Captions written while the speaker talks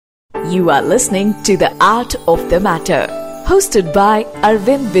You are listening to The Art of the Matter, hosted by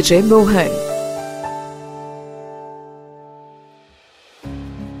Arvind Vijay Mohan.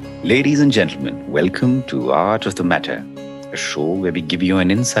 Ladies and gentlemen, welcome to Art of the Matter, a show where we give you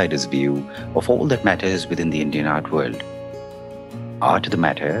an insider's view of all that matters within the Indian art world. Art of the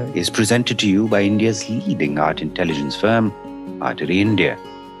Matter is presented to you by India's leading art intelligence firm, Artery India,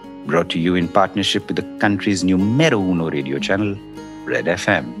 brought to you in partnership with the country's numero uno radio channel, Red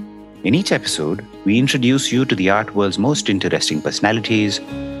FM. In each episode, we introduce you to the art world's most interesting personalities,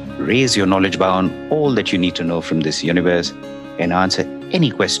 raise your knowledge bar on all that you need to know from this universe, and answer any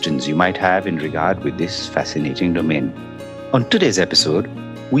questions you might have in regard with this fascinating domain. On today's episode,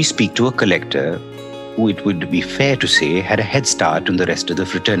 we speak to a collector who it would be fair to say had a head start on the rest of the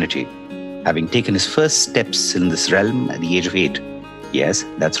fraternity, having taken his first steps in this realm at the age of 8. Yes,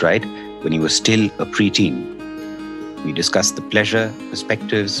 that's right, when he was still a preteen. We discuss the pleasure,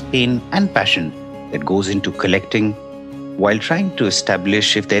 perspectives, pain, and passion that goes into collecting, while trying to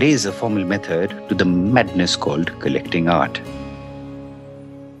establish if there is a formal method to the madness called collecting art.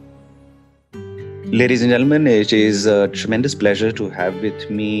 Ladies and gentlemen, it is a tremendous pleasure to have with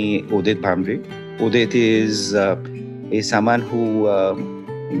me Udit Bhambre. Udit is someone who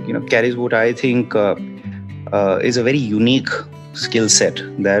carries what I think is a very unique skill set,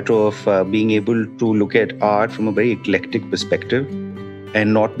 that of being able to look at art from a very eclectic perspective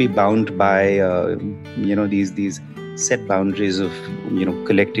and not be bound by these set boundaries of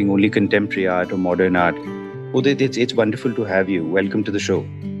collecting only contemporary art or modern art. Udit, it's wonderful to have you. Welcome to the show.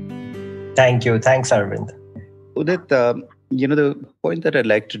 Thank you. Thanks, Arvind. Udit, the point that I'd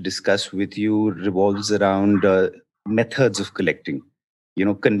like to discuss with you revolves around methods of collecting.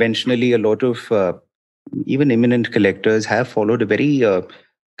 Conventionally, a lot of even eminent collectors have followed a very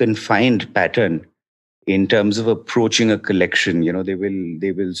confined pattern in terms of approaching a collection.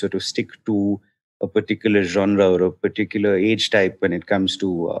 They will sort of stick to a particular genre or a particular age type when it comes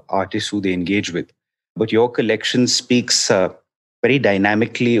to artists who they engage with. But your collection speaks very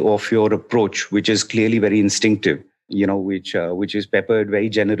dynamically of your approach, which is clearly very instinctive, which is peppered very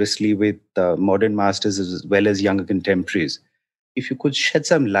generously with modern masters as well as younger contemporaries. If you could shed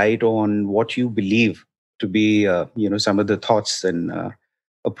some light on what you believe to be, some of the thoughts and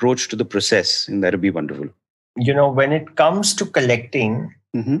approach to the process, and that would be wonderful. When it comes to collecting,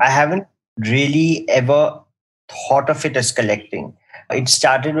 I haven't really ever thought of it as collecting. It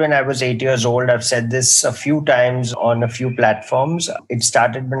started when I was 8 years old. I've said this a few times on a few platforms. It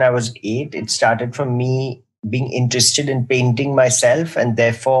started when I was 8. It started from me being interested in painting myself and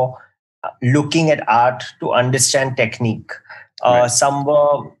therefore looking at art to understand technique. Right. Some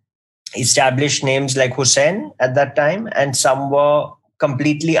were established names like Hussein at that time, and some were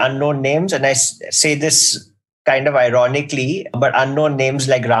completely unknown names. And I say this kind of ironically, but unknown names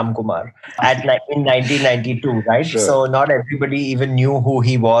like Ram Kumar in 1992, right? Sure. So not everybody even knew who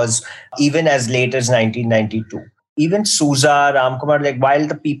he was, even as late as 1992. Even Souza, Ram Kumar, while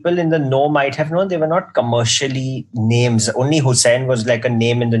the people in the know might have known, they were not commercially names. Only Hussein was like a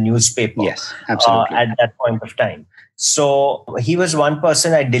name in the newspaper. Yes, absolutely. At that point of time. So he was one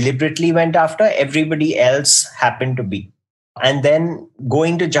person I deliberately went after. Everybody else happened to be. And then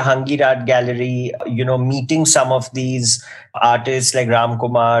going to Jahangir Art Gallery, meeting some of these artists like Ram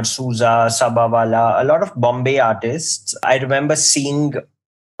Kumar, Souza, Sabawala, a lot of Bombay artists. I remember seeing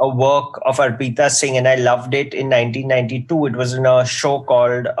a work of Arpita Singh and I loved it in 1992. It was in a show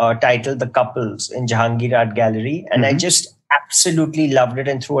called titled The Couples in Jahangir Art Gallery. And I just absolutely loved it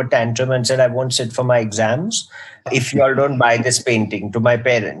and threw a tantrum and said, I won't sit for my exams if you all don't buy this painting, to my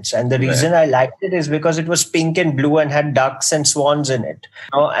parents. And the reason I liked it is because it was pink and blue and had ducks and swans in it.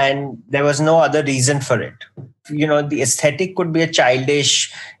 And there was no other reason for it. The aesthetic could be a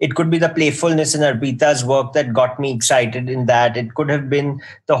childish, it could be the playfulness in Arpita's work that got me excited in that. It could have been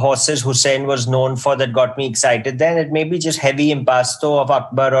the horses Hussein was known for that got me excited. Then it may be just heavy impasto of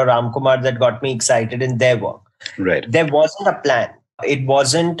Akbar or Ram Kumar that got me excited in their work. Right. There wasn't a plan. It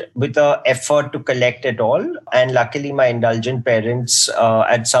wasn't with an effort to collect at all. And luckily, my indulgent parents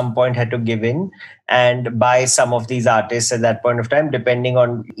at some point had to give in and buy some of these artists at that point of time, depending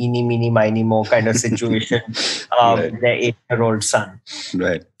on eeny, meeny, miny, mo kind of situation, their 8-year-old son.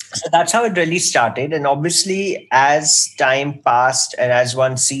 Right. So that's how it really started. And obviously, as time passed and as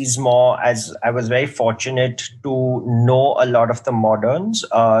one sees more, as I was very fortunate to know a lot of the moderns,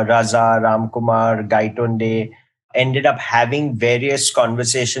 Raza, Ram Kumar, Gaitonde, ended up having various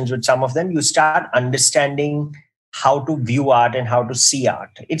conversations with some of them, you start understanding how to view art and how to see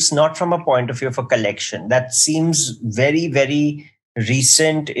art. It's not from a point of view of a collection. That seems very, very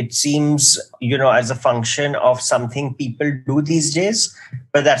recent. It seems, as a function of something people do these days,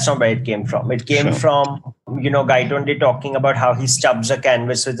 but that's not where it came from. It came Sure. from, Gaitonde talking about how he stubs a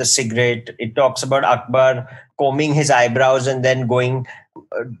canvas with a cigarette. It talks about Akbar combing his eyebrows and then going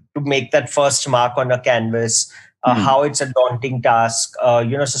to make that first mark on a canvas, how it's a daunting task.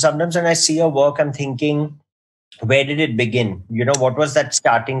 So sometimes when I see a work, I'm thinking, where did it begin? What was that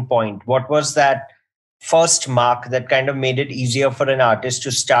starting point? What was that first mark that kind of made it easier for an artist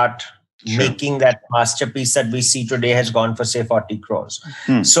to start making that masterpiece that we see today has gone for, say, 40 crores.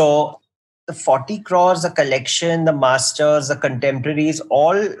 So the 40 crores, the collection, the masters, the contemporaries,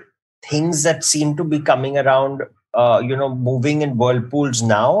 all things that seem to be coming around, moving in whirlpools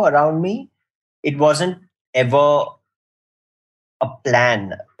now around me. It wasn't ever a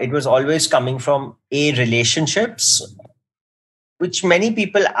plan. It was always coming from relationships, which many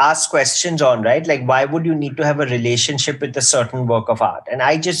people ask questions on, right? Like, why would you need to have a relationship with a certain work of art? And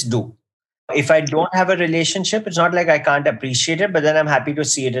I just do. If I don't have a relationship, it's not like I can't appreciate it, but then I'm happy to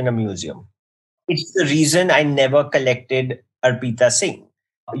see it in a museum. It's the reason I never collected Arpita Singh.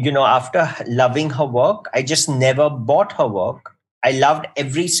 After loving her work, I just never bought her work. I loved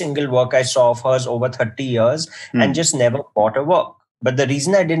every single work I saw of hers over 30 years and just never bought her work. But the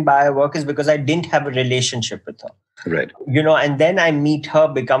reason I didn't buy her work is because I didn't have a relationship with her. Right. And then I meet her,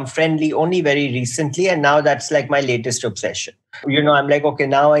 become friendly only very recently. And now that's like my latest obsession. I'm like, okay,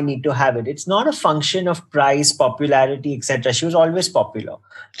 now I need to have it. It's not a function of price, popularity, etc. She was always popular.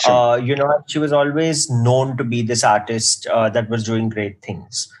 Sure. She was always known to be this artist that was doing great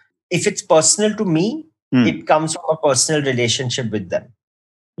things. If it's personal to me, it comes from a personal relationship with them.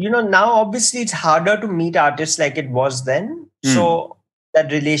 Now obviously it's harder to meet artists like it was then. So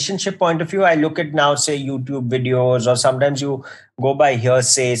that relationship point of view, I look at now, say, YouTube videos, or sometimes you go by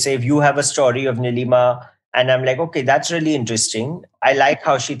hearsay. Say, if you have a story of Nilima, and I'm like, okay, that's really interesting. I like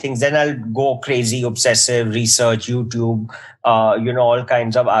how she thinks. Then I'll go crazy, obsessive, research, YouTube, all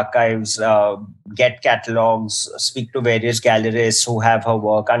kinds of archives, get catalogs, speak to various gallerists who have her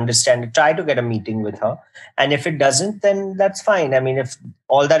work, understand it, try to get a meeting with her. And if it doesn't, then that's fine. I mean, if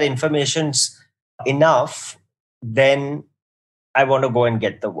all that information's enough, then I want to go and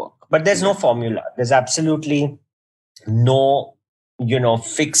get the work. But there's no formula. There's absolutely no,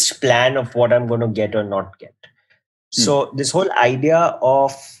 fixed plan of what I'm going to get or not get. So this whole idea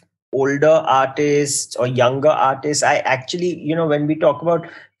of older artists or younger artists, I actually, when we talk about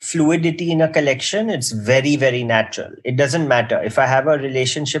fluidity in a collection, it's very, very natural. It doesn't matter. If I have a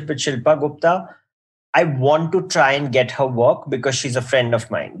relationship with Shilpa Gupta, I want to try and get her work because she's a friend of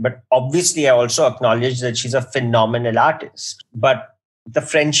mine. But obviously, I also acknowledge that she's a phenomenal artist. But the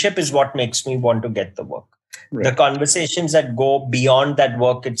friendship is what makes me want to get the work. Right. The conversations that go beyond that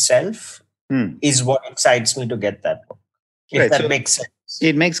work itself is what excites me to get that work. If that makes sense.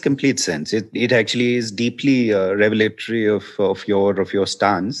 It makes complete sense. It actually is deeply revelatory of your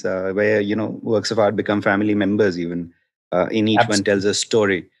stance, where works of art become family members even. In each one tells a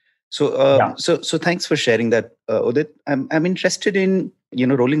story. So thanks for sharing that, Udit. I'm interested in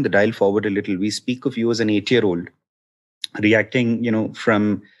rolling the dial forward a little. We speak of you as an 8-year-old reacting,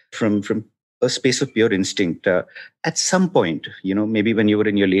 from a space of pure instinct. At some point, maybe when you were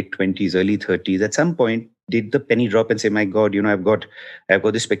in your late 20s, early 30s, at some point, did the penny drop and say, "My God, I've got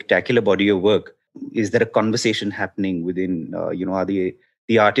this spectacular body of work"? Is there a conversation happening within? Are the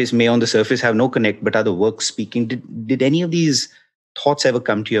artists may on the surface have no connect, but are the works speaking? Did any of these thoughts ever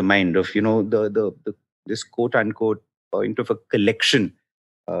come to your mind of this quote unquote into a collection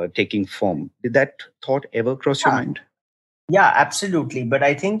taking form? Did that thought ever cross your mind? Yeah, absolutely. But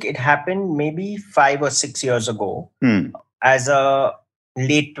I think it happened maybe 5 or 6 years ago as a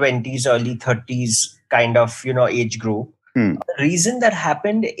late 20s, early 30s kind of, age group. The reason that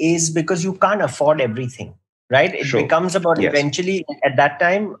happened is because you can't afford everything, right? It becomes about eventually at that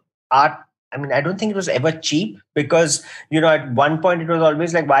time, art. I mean, I don't think it was ever cheap because, at one point it was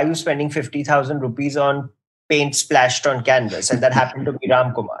always like, why are you spending 50,000 rupees on paint splashed on canvas? And that happened to be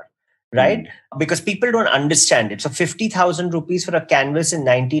Ram Kumar. Right? Because people don't understand it. So 50,000 rupees for a canvas in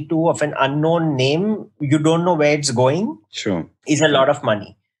 92 of an unknown name, you don't know where it's going, is a lot of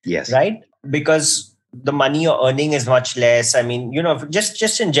money. Yes. Right? Because the money you're earning is much less. I mean,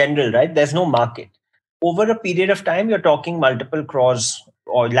 just in general, right? There's no market. Over a period of time, you're talking multiple crores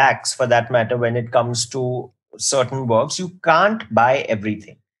or lakhs for that matter when it comes to certain works. You can't buy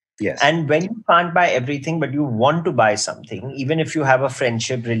everything. Yes. And when you can't buy everything, but you want to buy something, even if you have a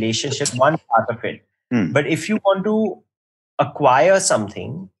friendship, relationship, one part of it. But if you want to acquire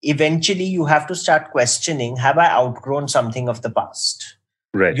something, eventually you have to start questioning, have I outgrown something of the past?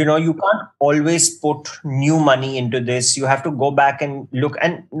 Right. You can't always put new money into this. You have to go back and look.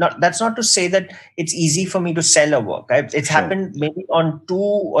 And that's not to say that it's easy for me to sell a work. It's Sure. happened maybe on 2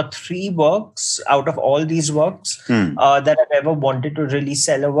 or 3 works out of all these works that I've ever wanted to really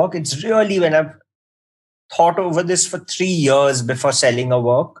sell a work. It's really when I've thought over this for 3 years before selling a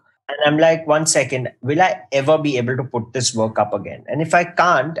work. And I'm like, 1 second, will I ever be able to put this work up again? And if I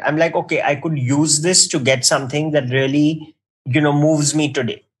can't, I'm like, okay, I could use this to get something that really, moves me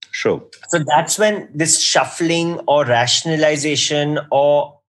today. Sure. So that's when this shuffling or rationalization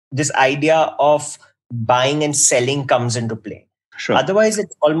or this idea of buying and selling comes into play. Sure. Otherwise,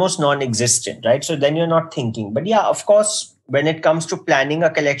 it's almost non-existent, right? So then you're not thinking. But yeah, of course, when it comes to planning a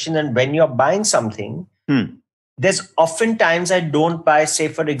collection and when you're buying something, there's often times I don't buy, say,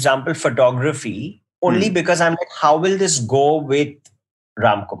 for example, photography, only because I'm like, how will this go with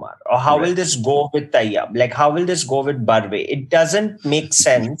Ramkumar? Or how will this go with Tayyab? Like, how will this go with Barve? It doesn't make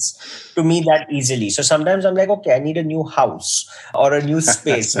sense to me that easily. So sometimes I'm like, okay, I need a new house or a new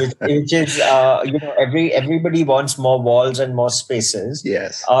space, which is, everybody wants more walls and more spaces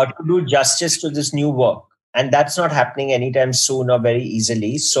to do justice to this new work. And that's not happening anytime soon or very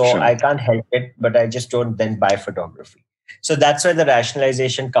easily. So I can't help it, but I just don't then buy photography. So that's where the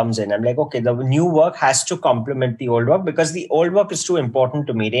rationalization comes in. I'm like, okay, the new work has to complement the old work because the old work is too important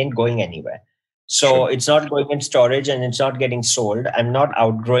to me. It ain't going anywhere. So it's not going in storage and it's not getting sold. I'm not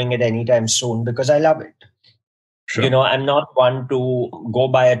outgrowing it anytime soon because I love it. Sure. I'm not one to go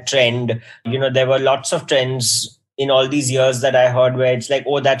by a trend. There were lots of trends in all these years that I heard where it's like,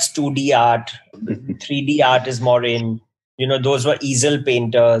 oh, that's 2D art. 3D art is more in. Those were easel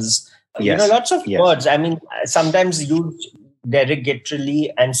painters. Lots of words. I mean, sometimes used derogatorily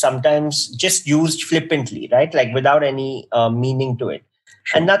and sometimes just used flippantly, right? Like without any meaning to it.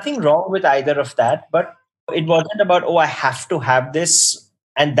 Sure. And nothing wrong with either of that. But it wasn't about, oh, I have to have this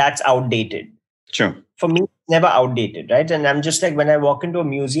and that's outdated. Sure. For me, it's never outdated, right? And I'm just like, when I walk into a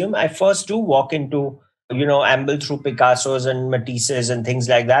museum, I first do walk into, amble through Picassos and Matisses and things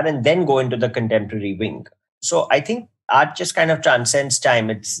like that, and then go into the contemporary wing. So I think art just kind of transcends time.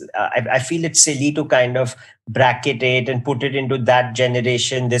 It's I feel it's silly to kind of bracket it and put it into that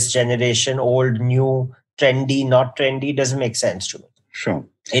generation, this generation, old, new, trendy, not trendy. Doesn't make sense to me. Sure.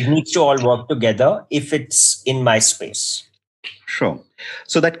 It needs to all work together if it's in my space. Sure.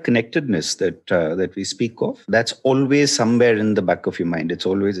 So that connectedness that we speak of, that's always somewhere in the back of your mind. It's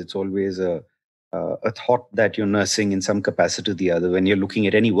always a thought that you're nursing in some capacity or the other when you're looking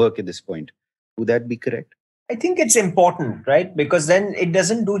at any work at this point. Would that be correct? I think it's important, right? Because then it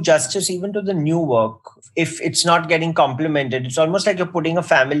doesn't do justice even to the new work if it's not getting complemented. It's almost like you're putting a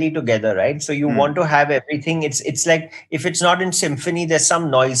family together, right? So you want to have everything. It's like if it's not in symphony, there's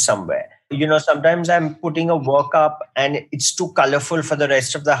some noise somewhere. Sometimes I'm putting a work up and it's too colorful for the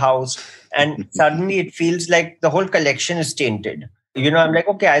rest of the house. And suddenly it feels like the whole collection is tainted. I'm like,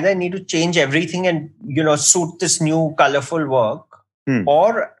 okay, either I need to change everything and, suit this new colorful work,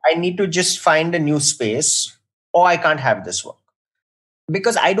 or I need to just find a new space, or I can't have this work.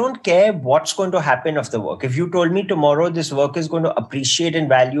 Because I don't care what's going to happen of the work. If you told me tomorrow this work is going to appreciate in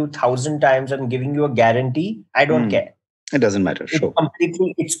value 1,000 times, I'm giving you a guarantee, I don't care. It doesn't matter. Sure.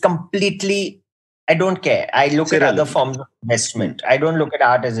 It's completely, I don't care. I look at other forms of investment. I don't look at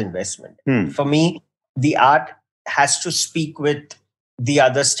art as investment. For me, the art has to speak with the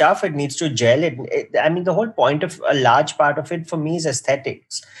other stuff. It needs to gel. The whole point of a large part of it for me is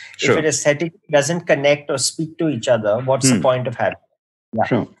aesthetics. Sure. If it aesthetic doesn't connect or speak to each other, what's the point of having it? Yeah.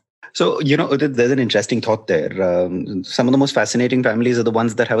 Sure. So, there's an interesting thought there. Some of the most fascinating families are the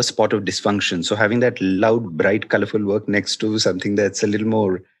ones that have a spot of dysfunction. So having that loud, bright, colorful work next to something that's a little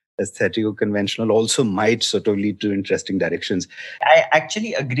more aesthetic or conventional also might sort of lead to interesting directions. I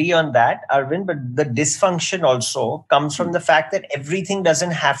actually agree on that, Arvind, but the dysfunction also comes from the fact that everything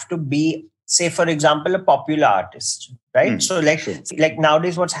doesn't have to be, say, for example, a popular artist, right? So like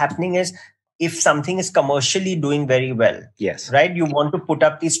nowadays what's happening is, if something is commercially doing very well, right, you want to put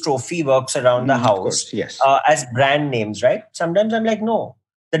up these trophy works around the house as brand names, right? Sometimes I'm like, no,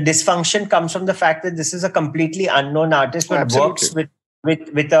 the dysfunction comes from the fact that this is a completely unknown artist but works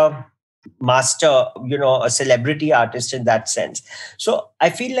with a master, a celebrity artist in that sense. So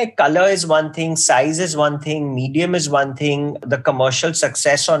I feel like color is one thing, size is one thing, medium is one thing, the commercial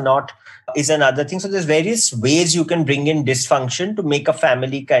success or not is another thing. So there's various ways you can bring in dysfunction to make a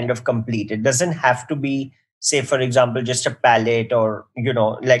family kind of complete. It doesn't have to be, say, for example, just a palette or,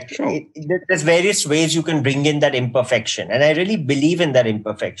 there's various ways you can bring in that imperfection. And I really believe in that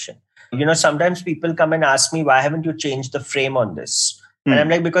imperfection. Sometimes people come and ask me, why haven't you changed the frame on this? And I'm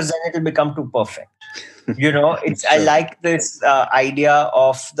like, because then it'll become too perfect. It's I like this idea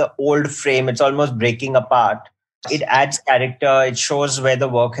of the old frame. It's almost breaking apart. It adds character. It shows where the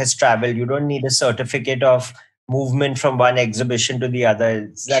work has traveled. You don't need a certificate of movement from one exhibition to the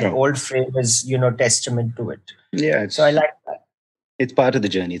other. That old frame is, testament to it. Yeah. So I like that. It's part of the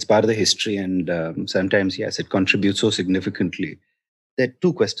journey. It's part of the history. And sometimes, yes, it contributes so significantly. There are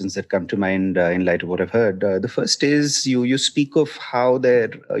two questions that come to mind in light of what I've heard. The first is you speak of how there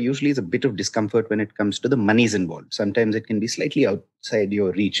usually is a bit of discomfort when it comes to the monies involved. Sometimes it can be slightly outside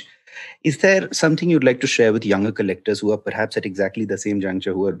your reach. Is there something you'd like to share with younger collectors who are perhaps at exactly the same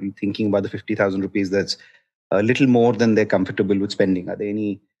juncture, who are thinking about the 50,000 rupees that's a little more than they're comfortable with spending? Are there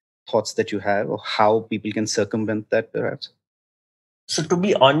any thoughts that you have of how people can circumvent that perhaps? So to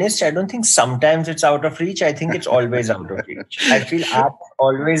be honest, I don't think sometimes it's out of reach. I think it's always out of reach. I feel art has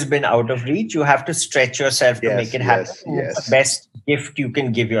always been out of reach. You have to stretch yourself to make it happen. It's the best gift you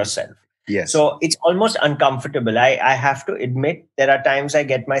can give yourself. Yes. So it's almost uncomfortable. I have to admit there are times I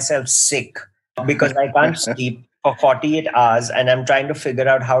get myself sick because I can't sleep for 48 hours and I'm trying to figure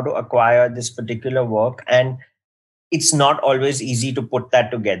out how to acquire this particular work. And it's not always easy to put that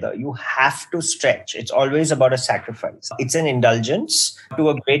together. You have to stretch. It's always about a sacrifice. It's an indulgence to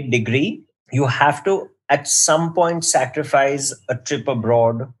a great degree. You have to, at some point, sacrifice a trip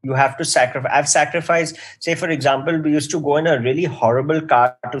abroad. You have to sacrifice. I've sacrificed, say, for example, we used to go in a really horrible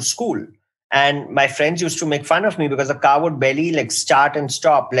car to school. And my friends used to make fun of me because the car would barely start and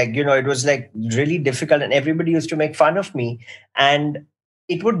stop. It was really difficult. And everybody used to make fun of me. And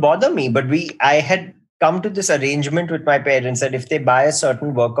it would bother me. But I had come to this arrangement with my parents that if they buy a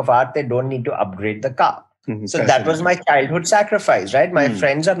certain work of art, they don't need to upgrade the car. So that was my childhood sacrifice, right? My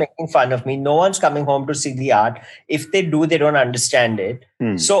friends are making fun of me. No one's coming home to see the art. If they do, they don't understand it.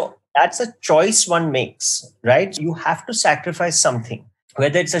 So that's a choice one makes, right? You have to sacrifice something.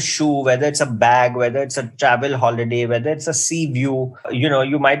 Whether it's a shoe, whether it's a bag, whether it's a travel holiday, whether it's a sea view,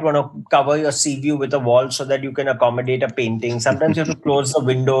 you might want to cover your sea view with a wall so that you can accommodate a painting. Sometimes you have to close the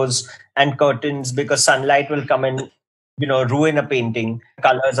windows and curtains because sunlight will come and, ruin a painting,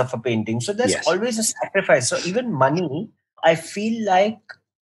 colors of a painting. So there's always a sacrifice. So even money, I feel like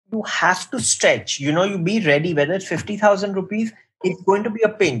you have to stretch, you be ready, whether it's 50,000 rupees, it's going to be a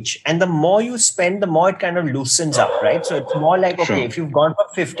pinch. And the more you spend, the more it kind of loosens up, right? So it's more like, okay, if you've gone from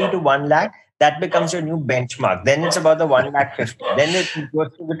 50 to 1 lakh, that becomes your new benchmark. Then it's about the 1 lakh 50. Then it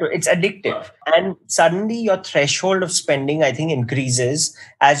goes to it's addictive. And suddenly your threshold of spending, I think, increases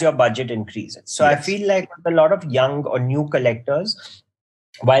as your budget increases. So I feel like with a lot of young or new collectors,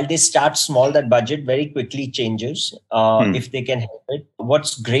 while they start small, that budget very quickly changes if they can help it.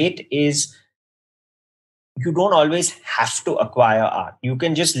 What's great is you don't always have to acquire art. You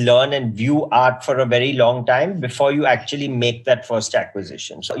can just learn and view art for a very long time before you actually make that first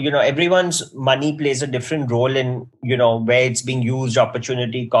acquisition. So, everyone's money plays a different role in, where it's being used,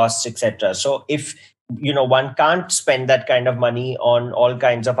 opportunity costs, etc. So if, one can't spend that kind of money on all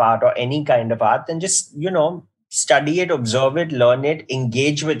kinds of art or any kind of art, then just, study it, observe it, learn it,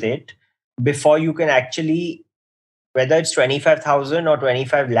 engage with it before you can actually, whether it's 25,000 or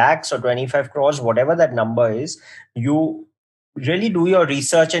 25 lakhs or 25 crores, whatever that number is, you really do your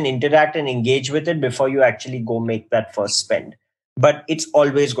research and interact and engage with it before you actually go make that first spend. But it's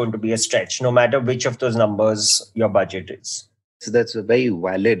always going to be a stretch, no matter which of those numbers your budget is. So that's a very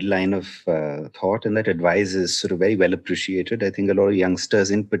valid line of thought, and that advice is sort of very well appreciated. I think a lot of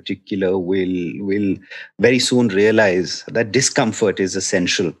youngsters in particular will very soon realize that discomfort is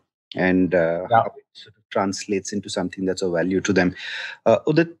essential and how it sort of translates into something that's of value to them.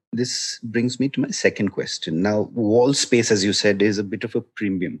 Udit, this brings me to my second question. Now, wall space, as you said, is a bit of a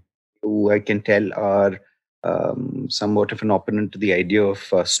premium. Who I can tell are somewhat of an opponent to the idea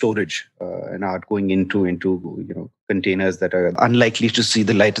of storage and art going into containers that are unlikely to see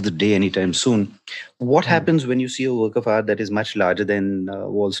the light of the day anytime soon. What happens when you see a work of art that is much larger than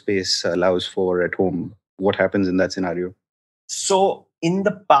wall space allows for at home? What happens in that scenario? So in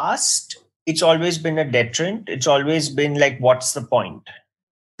the past, it's always been a deterrent. It's always been like, what's the point?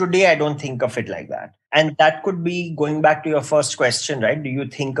 Today, I don't think of it like that. And that could be going back to your first question, right? Do you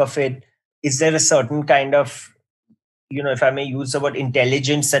think of it? Is there a certain kind of, if I may use the word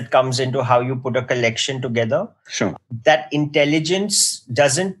intelligence that comes into how you put a collection together? Sure. That intelligence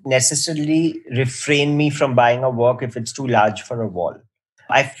doesn't necessarily refrain me from buying a work if it's too large for a wall.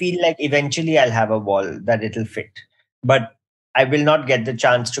 I feel like eventually I'll have a wall that it'll fit, but I will not get the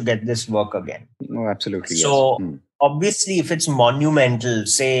chance to get this work again. Oh, absolutely. So obviously, if it's monumental,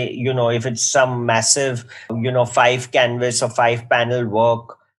 say, if it's some massive, 5 canvas or 5 panel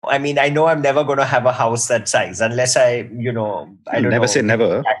work, I mean, I know I'm never going to have a house that size unless I don't never say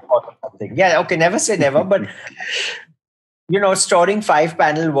never. thing. Yeah, okay, never say never, but storing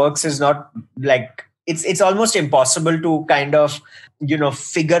 5-panel works is not like it's almost impossible to kind of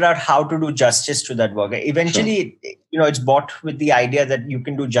figure out how to do justice to that work. Eventually, it's bought with the idea that you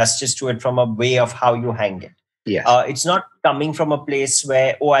can do justice to it from a way of how you hang it. Yes. It's not coming from a place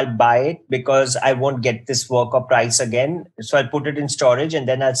where, I'll buy it because I won't get this work or price again, so I'll put it in storage and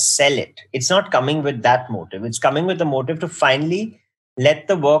then I'll sell it. It's not coming with that motive. It's coming with the motive to finally let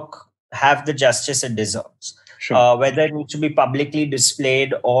the work have the justice it deserves. Sure. Whether it needs to be publicly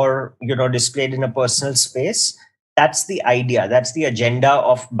displayed or displayed in a personal space, that's the idea. That's the agenda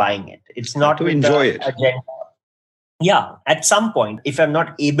of buying it. It's not to enjoy it. Agenda. Yeah, at some point, if I'm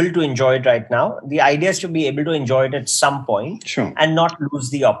not able to enjoy it right now, the idea is to be able to enjoy it at some point. Sure. And not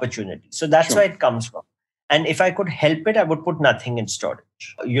lose the opportunity. So that's where it comes from. And if I could help it, I would put nothing in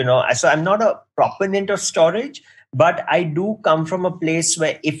storage. So I'm not a proponent of storage, but I do come from a place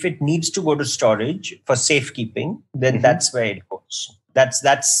where if it needs to go to storage for safekeeping, then that's where it goes.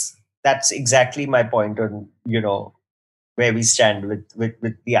 That's exactly my point on, where we stand with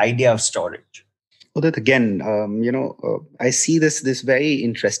the idea of storage. Well, that again, I see this very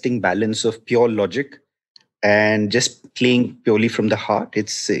interesting balance of pure logic and just playing purely from the heart.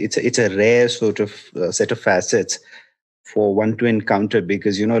 It's a rare sort of set of facets for one to encounter,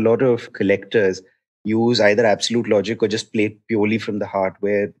 because a lot of collectors use either absolute logic or just play purely from the heart,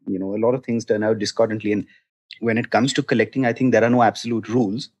 where a lot of things turn out discordantly. And when it comes to collecting, I think there are no absolute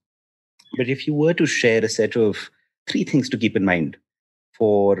rules. But if you were to share a set of 3 things to keep in mind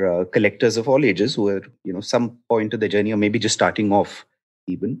for collectors of all ages who are, some point of the journey or maybe just starting off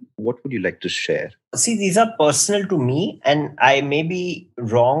even, what would you like to share? See, these are personal to me, and I may be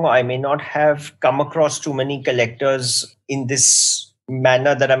wrong, or I may not have come across too many collectors in this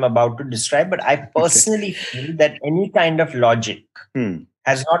manner that I'm about to describe, but I personally feel that any kind of logic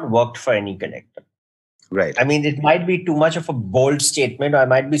has not worked for any collector. Right. I mean, it might be too much of a bold statement, or I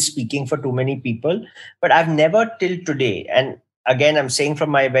might be speaking for too many people, but I've never till today, and again, I'm saying from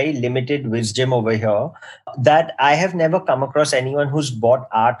my very limited wisdom over here, that I have never come across anyone who's bought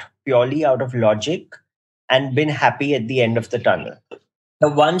art purely out of logic and been happy at the end of the tunnel. The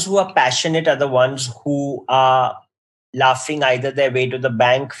ones who are passionate are the ones who are laughing either their way to the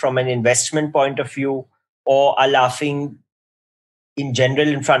bank from an investment point of view, or are laughing in general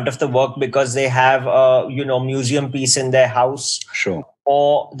in front of the work because they have a museum piece in their house. Sure.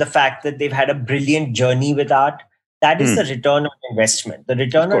 Or the fact that they've had a brilliant journey with art. That is the return on investment. The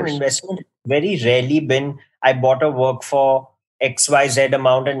return on investment has very rarely been, I bought a work for XYZ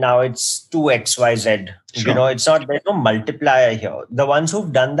amount and now it's 2XYZ. Sure. It's not, there's no multiplier here. The ones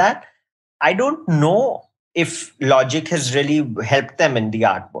who've done that, I don't know if logic has really helped them in the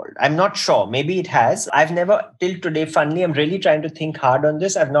art world. I'm not sure. Maybe it has. I've never till today, funnily, I'm really trying to think hard on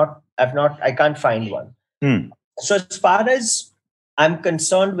this. I can't find one. So as far as I'm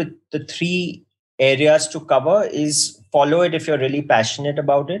concerned with the 3 areas to cover is follow it if you're really passionate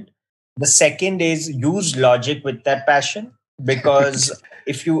about it. The second is use logic with that passion, because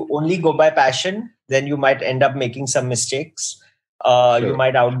if you only go by passion, then you might end up making some mistakes. You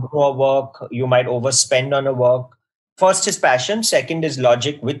might outgrow a work. You might overspend on a work. First is passion. Second is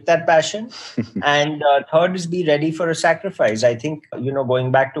logic with that passion. And third is be ready for a sacrifice. I think,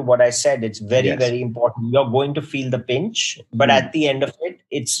 going back to what I said, it's very, very important. You're going to feel the pinch, but at the end of it,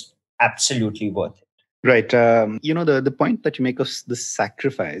 it's absolutely worth it. Right. The point that you make of the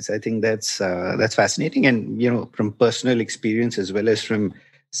sacrifice, I think that's fascinating. And, from personal experience as well as from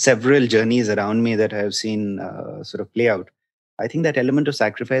several journeys around me that I have seen sort of play out, I think that element of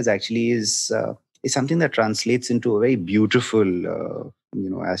sacrifice actually is something that translates into a very beautiful,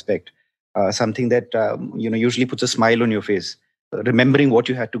 aspect. Something that, usually puts a smile on your face. Remembering what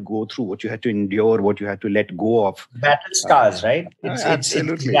you had to go through, what you had to endure, what you had to let go of. Battle scars, right? It's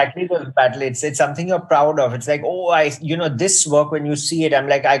exactly the battle. It's something you're proud of. It's like, this work, when you see it, I'm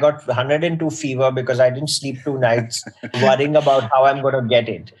like, I got 102 fever because I didn't sleep 2 nights worrying about how I'm going to get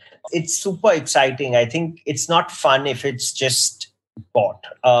it. It's super exciting. I think it's not fun if it's just bought.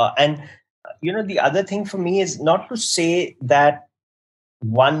 And the other thing for me is not to say that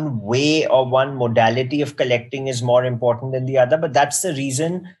one way or one modality of collecting is more important than the other, but that's the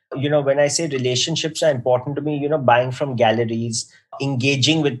reason, when I say relationships are important to me, buying from galleries,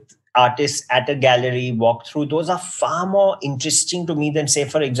 engaging with artists at a gallery, walk through, those are far more interesting to me than, say,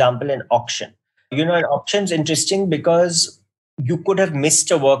 for example, an auction. An auction's interesting because you could have missed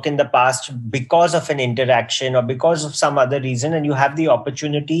a work in the past because of an interaction or because of some other reason, and you have the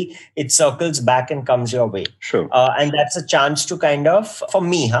opportunity, it circles back and comes your way. Sure. And that's a chance to kind of, for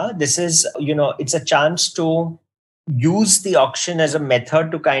me, this is, it's a chance to use the auction as a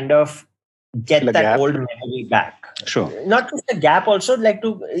method to kind of get Fill a that gap. old memory back. Sure. Not just a gap, also like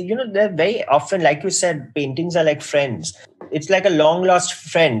to, they're very often, like you said, paintings are like friends. It's like a long lost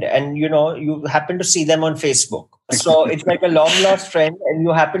friend, and you happen to see them on Facebook. So it's like a long lost friend, and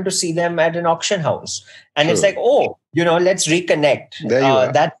you happen to see them at an auction house, and it's Sure. like, oh, let's reconnect. There you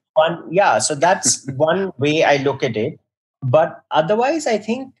are. That's one. Yeah. So that's one way I look at it. But otherwise, I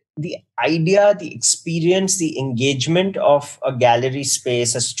think the idea, the experience, the engagement of a gallery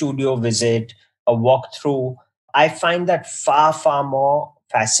space, a studio visit, a walkthrough, I find that far, far more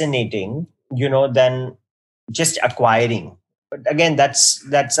fascinating, than just acquiring. But again,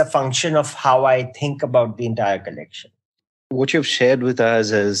 that's a function of how I think about the entire collection. What you've shared with us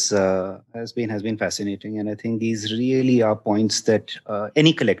has been fascinating, and I think these really are points that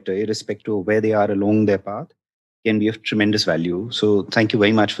any collector, irrespective of where they are along their path, can be of tremendous value. So, thank you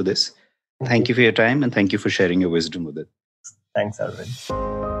very much for this. Thank you for your time, and thank you for sharing your wisdom with it. Thanks, Arvind.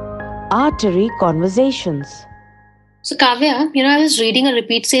 Artery Conversations. So, Kavya, I was reading a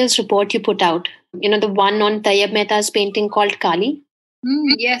repeat sales report you put out. The one on Tayyab Mehta's painting called Kali.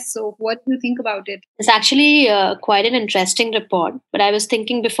 Yes. So what do you think about it? It's actually quite an interesting report. But I was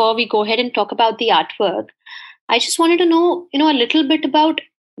thinking before we go ahead and talk about the artwork, I just wanted to know, a little bit about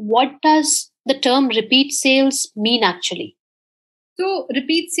what does the term repeat sales mean actually? So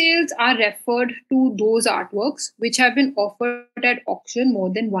repeat sales are referred to those artworks which have been offered at auction more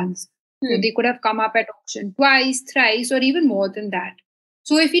than once. So they could have come up at auction twice, thrice, or even more than that.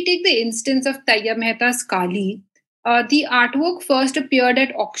 So if we take the instance of Tayyab Mehta's Kali, the artwork first appeared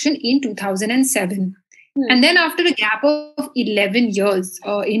at auction in 2007. And then after a gap of 11 years,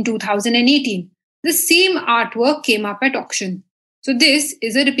 in 2018, the same artwork came up at auction. So this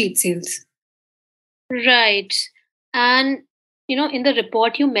is a repeat sales. Right. And, in the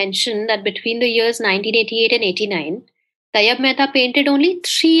report you mentioned that between the years 1988 and 89, Tayyab Mehta painted only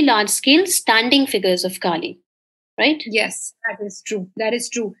 3 large-scale standing figures of Kali, right? Yes, that is true. That is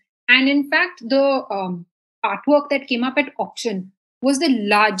true. And in fact, the artwork that came up at auction was the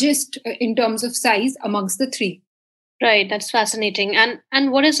largest in terms of size amongst the 3. Right, that's fascinating.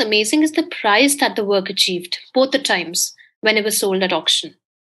 And what is amazing is the price that the work achieved, both the times when it was sold at auction.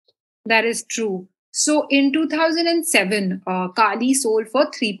 That is true. So in 2007, Kali sold for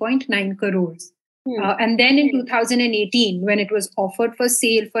 3.9 crores. And then in 2018, when it was offered for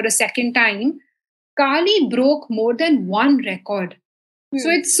sale for a second time, Kali broke more than one record. So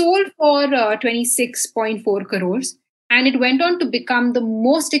it sold for 26.4 crores, and it went on to become the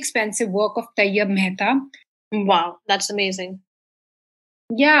most expensive work of Tayyab Mehta. Wow, that's amazing.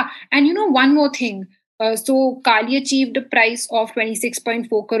 Yeah, and one more thing. So Kali achieved a price of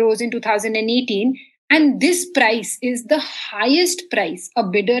 26.4 crores in 2018, and this price is the highest price a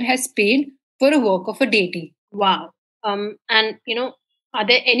bidder has paid for a work of a deity. Wow. And, are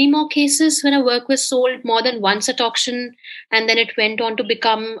there any more cases when a work was sold more than once at auction and then it went on to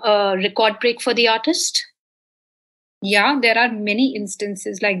become a record break for the artist? Yeah, there are many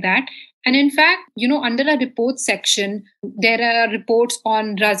instances like that. And in fact, under a reports section, there are reports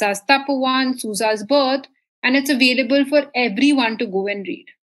on Raza's Tapovan, Sousa's birth, and it's available for everyone to go and read.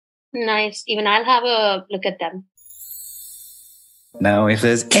 Nice. Even I'll have a look at them. Now, if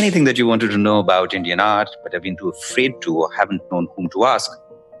there's anything that you wanted to know about Indian art, but have been too afraid to or haven't known whom to ask,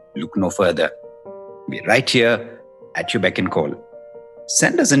 look no further. We're right here at your beck and call.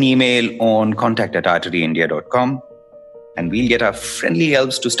 Send us an email on contact@arteryindia.com, and we'll get our friendly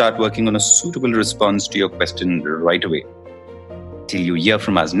elves to start working on a suitable response to your question right away. Till you hear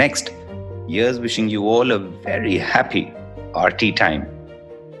from us next, here's wishing you all a very happy arty time.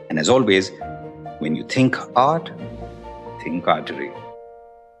 And as always, when you think art, think artery.